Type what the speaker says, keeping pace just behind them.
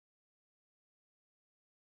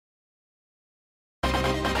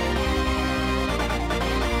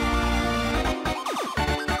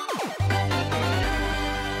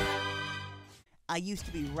I used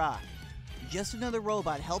to be Rock, just another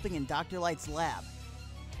robot helping in Dr. Light's lab.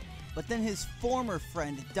 But then his former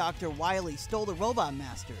friend, Dr.Wily, stole the Robot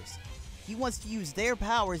Masters. He wants to use their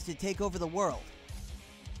powers to take over the world.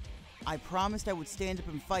 I promised I would stand up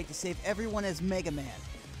and fight to save everyone as Megaman.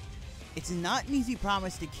 It's not an easy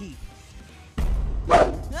promise to keep.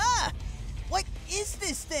 Ah! What is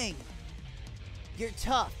this thing? You're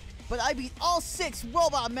tough, but I beat all 6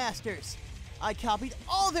 Robot Masters. I copied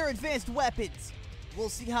all their advanced weapons. We'll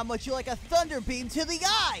see how much you like a thunder beam to the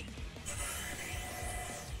eye.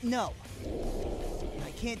 No,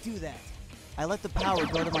 I can't do that. I let the power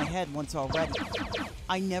go to my head once already.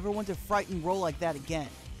 I never want to frighten roll like that again.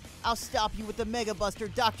 I'll stop you with the Mega Buster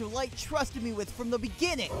Dr. Light trusted me with from the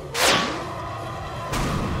beginning.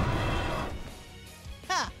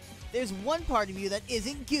 Ha! There's one part of you that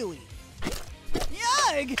isn't gooey.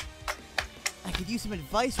 Yag! I could use some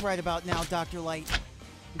advice right about now, Dr. Light.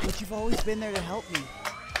 But you've always been there to help me.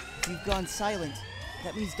 If you've gone silent,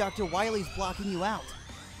 that means Dr. Wily's blocking you out.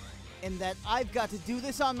 And that I've got to do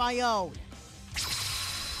this on my own.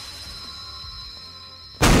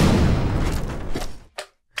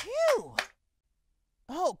 Phew!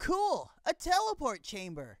 Oh, cool! A teleport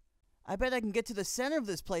chamber! I bet I can get to the center of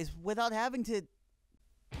this place without having to...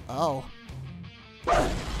 Oh. The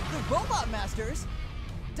Robot Masters?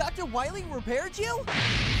 Dr. Wily repaired you?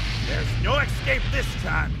 There's no escape this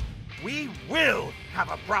time. We will have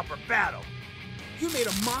a proper battle. You made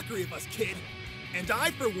a mockery of us, kid. And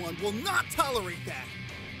I, for one, will not tolerate that.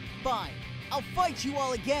 Fine. I'll fight you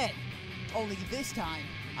all again. Only this time,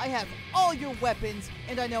 I have all your weapons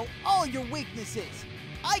and I know all your weaknesses.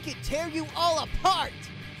 I can tear you all apart.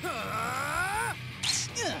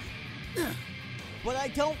 But I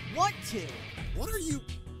don't want to. What are you...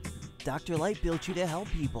 Dr. Light built you to help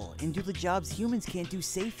people and do the jobs humans can't do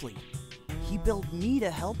safely. He built me to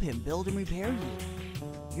help him build and repair you.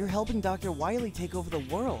 You're helping Dr. Wily take over the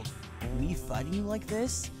world. Me fighting you like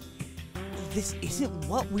this? This isn't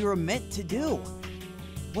what we were meant to do.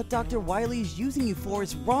 What Dr. Wily is using you for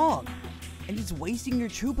is wrong, and it's wasting your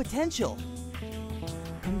true potential.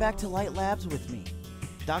 Come back to Light Labs with me.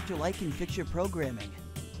 Dr. Light can fix your programming,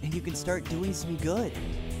 and you can start doing some good.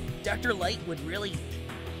 Dr. Light would really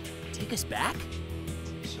take us back?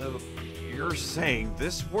 So, you're saying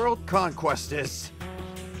this world conquest is...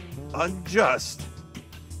 unjust?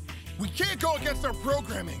 We can't go against our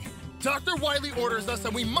programming. Dr. Wily orders us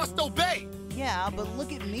and we must obey. Yeah, but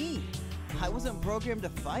look at me. I wasn't programmed to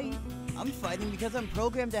fight. I'm fighting because I'm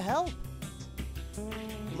programmed to help.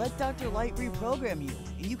 Let Dr. Light reprogram you,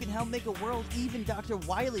 and you can help make a world even Dr.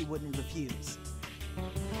 Wily wouldn't refuse.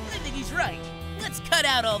 I think he's right. Let's cut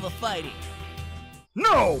out all the fighting.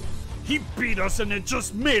 No! He beat us and it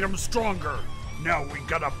just made him stronger. Now we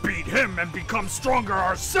gotta beat him and become stronger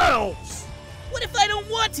ourselves! What if I don't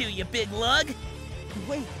want to, you big lug?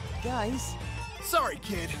 Wait, guys. Sorry,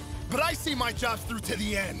 kid, but I see my jobs through to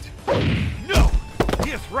the end. No! He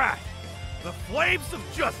is right! The flames of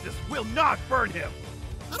justice will not burn him!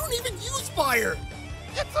 I don't even use fire!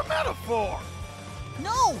 It's a metaphor!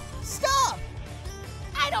 No! Stop!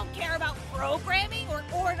 I don't care about programming or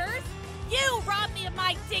orders. You robbed me of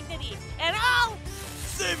my dignity, and I'll...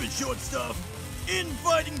 Save it, short stuff!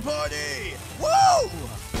 Infighting party! Woo!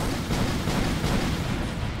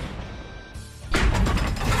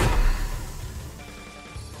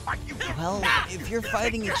 Well, if you're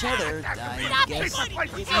fighting each other, I guess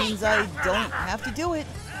it means I don't have to do it.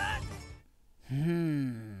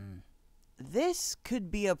 This could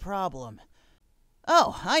be a problem.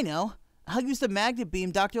 Oh, I know. I'll use the magnet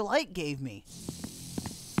beam Dr. Light gave me.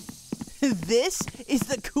 This is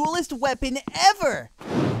the coolest weapon ever!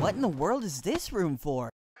 What in the world is this room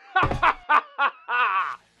for?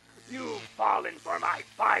 You've fallen for my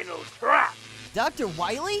final trap! Dr.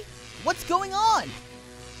 Wily? What's going on?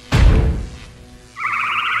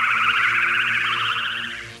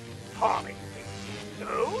 Comic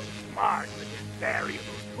so smart with his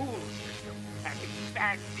variable tool system and his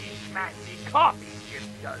fancy copy chip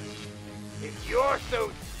does. If you're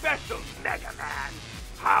so special, Megaman,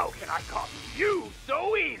 how can I copy you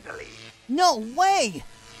so easily? No way!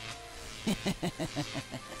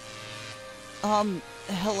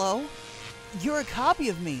 Hello? You're a copy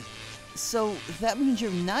of me, so that means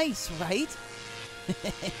you're nice, right?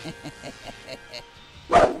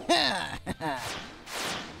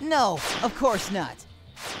 No, of course not.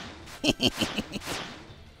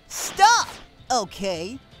 Stop!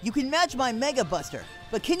 Okay, you can match my Mega Buster,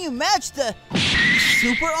 but can you match the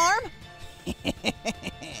Super Arm?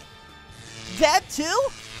 That too?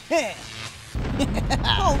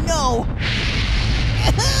 Oh no!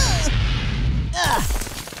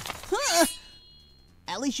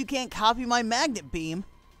 At least you can't copy my magnet beam.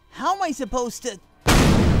 How am I supposed to...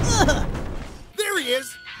 Ugh! There he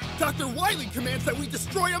is! Dr. Wily commands that we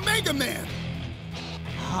destroy a Megaman!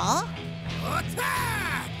 Huh?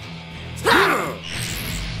 Attack!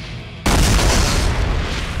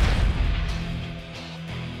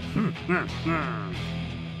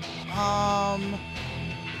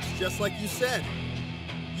 It's just like you said.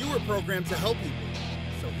 You were programmed to help people,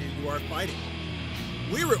 so here you are fighting.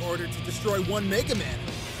 We were ordered to destroy one Megaman.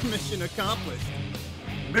 Mission accomplished.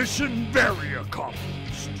 Mission very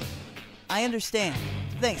accomplished. I understand.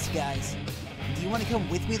 Thanks, guys. Do you want to come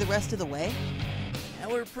with me the rest of the way?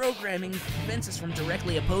 Our programming prevents us from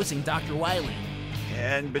directly opposing Dr. Wily.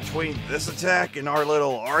 And between this attack and our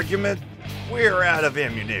little argument, we're out of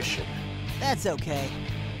ammunition. That's okay.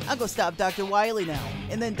 I'll go stop Dr. Wily now,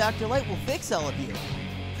 and then Dr.Light will fix all of you.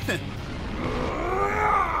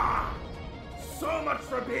 So much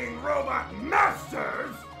for being robot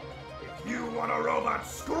masters! If you want a robot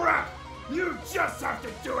scrap, you just have to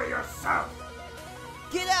do it yourself!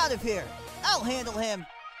 Get out of here! I'll handle him!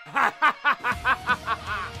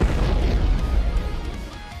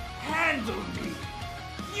 Handle me?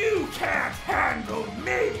 You can't handle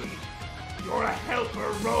me! You're a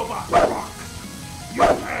helper robot, Rock! You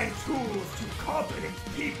hand tools to competent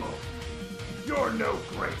people! You're no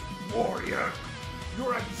great warrior!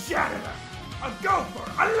 You're a janitor! A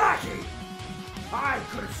gopher! A lackey! I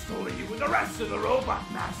could have stolen you with the rest of the robot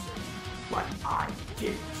masters, but I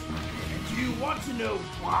didn't. And do you want to know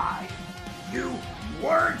why? You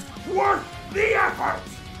weren't worth the effort!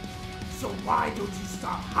 So why don't you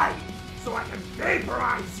stop hiding so I can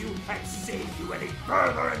vaporize you and save you any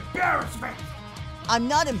further embarrassment? I'm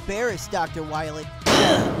not embarrassed, Dr. Wily. I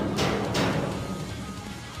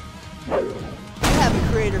have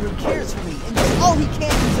a creator who cares for me and does all he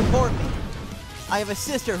can to support me. I have a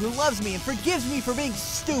sister who loves me and forgives me for being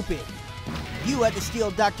stupid. You had to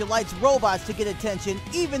steal Dr. Light's robots to get attention,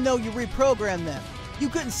 even though you reprogrammed them. You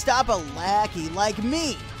couldn't stop a lackey like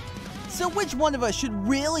me. So which one of us should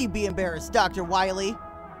really be embarrassed, Dr. Wily?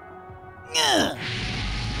 Ugh.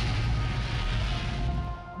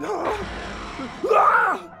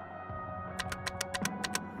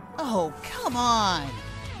 Oh, come on!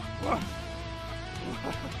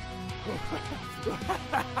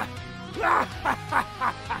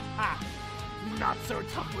 Not so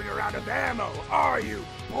tough when you're out of ammo, are you,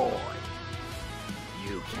 boy?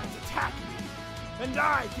 You can't attack me, and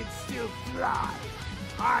I can still fly.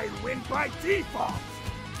 I win by default.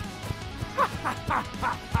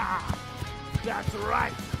 That's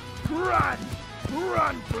right. Run!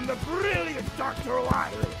 Run from the brilliant Dr.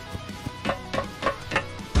 Wily!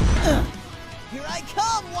 Here I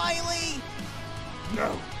come, Wily!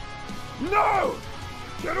 No! No!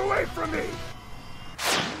 Get away from me!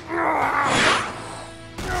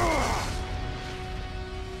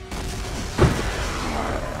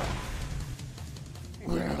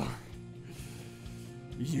 Well,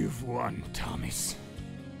 you've won, Thomas.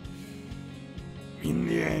 In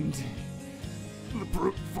the end, the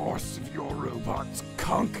brute force of your robots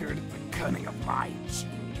conquered the cunning of my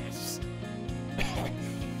genius.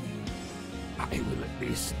 I will at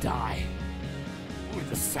least die with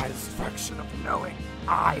the satisfaction of knowing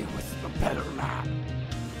I was the better man.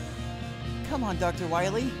 Come on, Dr.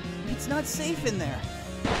 Wily. It's not safe in there.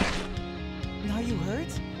 Are you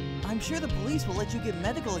hurt? I'm sure the police will let you get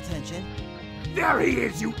medical attention. There he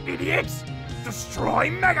is, you idiots! Destroy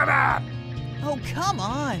Megaman! Oh, come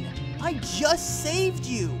on! I just saved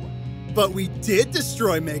you! But we did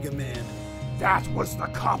destroy Megaman. That was the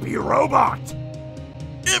copy robot!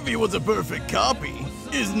 If he was a perfect copy,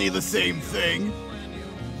 isn't he the same thing?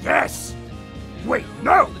 Yes! Wait,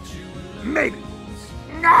 no! Maybe.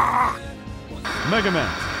 Nah! Megaman,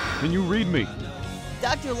 can you read me?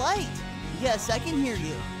 Dr. Light! Yes, I can hear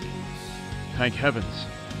you. Thank heavens.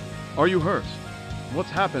 Are you hurt? What's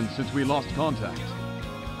happened since we lost contact?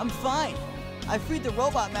 I'm fine. I freed the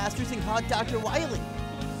robot masters and caught Dr. Wily.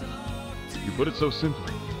 You put it so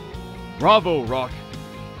simply. Bravo, Rock.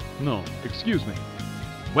 No, excuse me.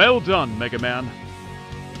 Well done, Megaman.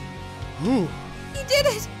 He did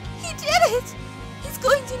it! He did it! He's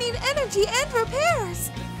going to need energy and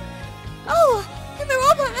repairs! Oh, and the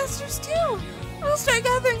robot masters too! I'll start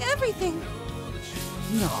gathering everything.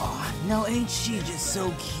 No, ain't she just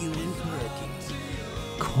so cute and perky?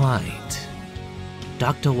 Quite.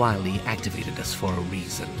 Dr. Wily activated us for a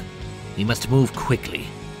reason. We must move quickly.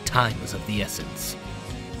 Time is of the essence.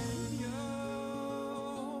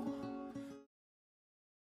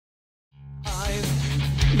 I've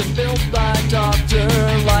been built by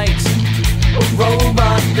Dr.Light, a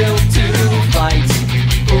robot built to fight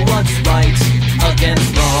for what's right against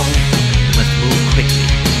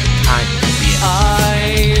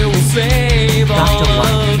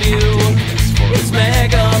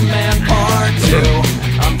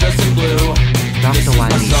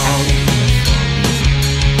Dr.Wily activated.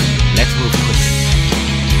 Let's move quickly.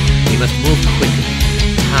 We must move quickly